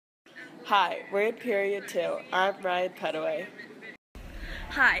Hi, we're in period 2. I'm Rhyan Pettaway.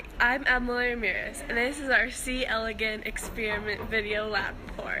 Hi, I'm Emily Ramirez, and this is our C. elegans experiment video lab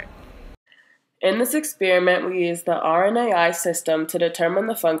report. In this experiment, we used the RNAi system to determine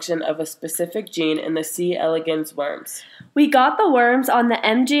the function of a specific gene in the C. elegans worms. We got the worms on the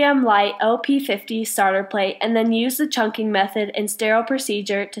MGM Light LP50 starter plate and then used the chunking method and sterile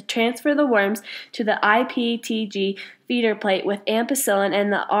procedure to transfer the worms to the IPTG feeder plate with ampicillin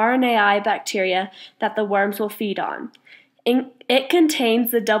and the RNAi bacteria that the worms will feed on. It contains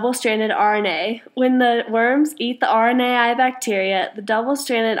the double-stranded RNA. When the worms eat the RNAi bacteria, the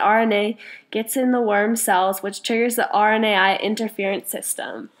double-stranded RNA gets in the worm cells, which triggers the RNAi interference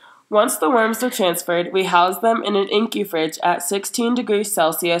system. Once the worms are transferred, we house them in an incufridge at 16 degrees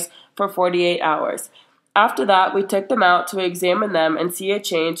Celsius for 48 hours. After that, we took them out to examine them and see a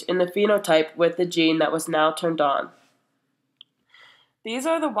change in the phenotype with the gene that was now turned on. These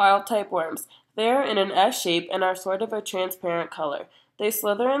are the wild-type worms. They are in an S shape and are sort of a transparent color. They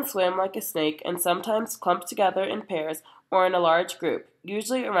slither and swim like a snake and sometimes clump together in pairs or in a large group,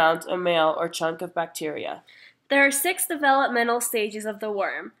 usually around a male or chunk of bacteria. There are 6 developmental stages of the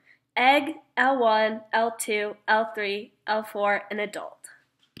worm: egg, L1, L2, L3, L4, and adult.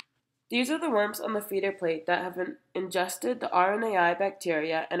 These are the worms on the feeder plate that have ingested the RNAi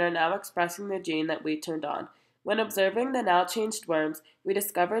bacteria and are now expressing the gene that we turned on. When observing the now changed worms, we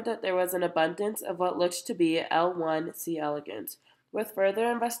discovered that there was an abundance of what looked to be L1 C. elegans. With further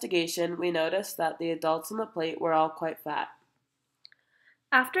investigation, we noticed that the adults on the plate were all quite fat.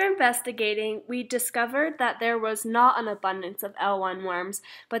 After investigating, we discovered that there was not an abundance of L1 worms,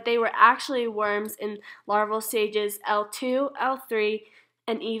 but they were actually worms in larval stages L2, L3,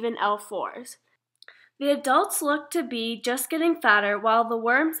 and even L4s. The adults looked to be just getting fatter while the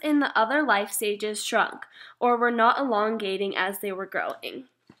worms in the other life stages shrunk, or were not elongating as they were growing.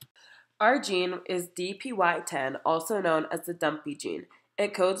 Our gene is DPY10, also known as the dumpy gene.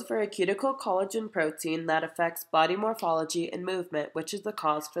 It codes for a cuticle collagen protein that affects body morphology and movement, which is the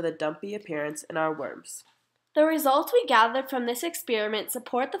cause for the dumpy appearance in our worms. The results we gathered from this experiment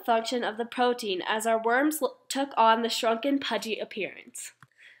support the function of the protein as our worms took on the shrunken, pudgy appearance.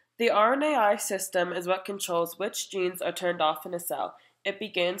 The RNAi system is what controls which genes are turned off in a cell. It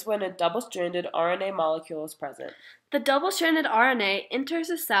begins when a double-stranded RNA molecule is present. The double-stranded RNA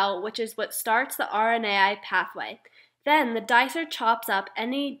enters a cell, which is what starts the RNAi pathway. Then the dicer chops up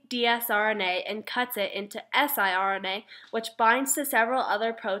any dsRNA and cuts it into siRNA, which binds to several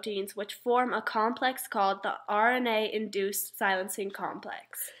other proteins which form a complex called the RNA-induced silencing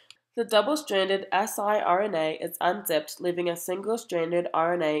complex. The double-stranded siRNA is unzipped, leaving a single-stranded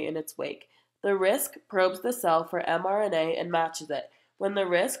RNA in its wake. The RISC probes the cell for mRNA and matches it. When the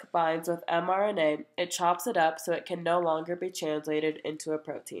RISC binds with mRNA, it chops it up so it can no longer be translated into a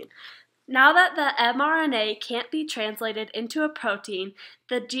protein. Now that the mRNA can't be translated into a protein,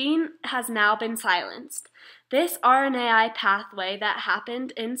 the gene has now been silenced. This RNAi pathway that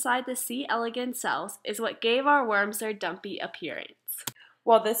happened inside the C. elegans cells is what gave our worms their dumpy appearance.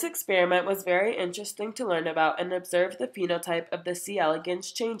 While this experiment was very interesting to learn about and observe the phenotype of the C.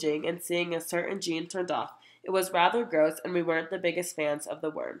 elegans changing and seeing a certain gene turned off, it was rather gross and we weren't the biggest fans of the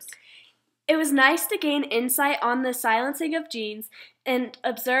worms. It was nice to gain insight on the silencing of genes and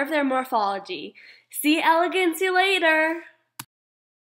observe their morphology. C. elegans, see you later!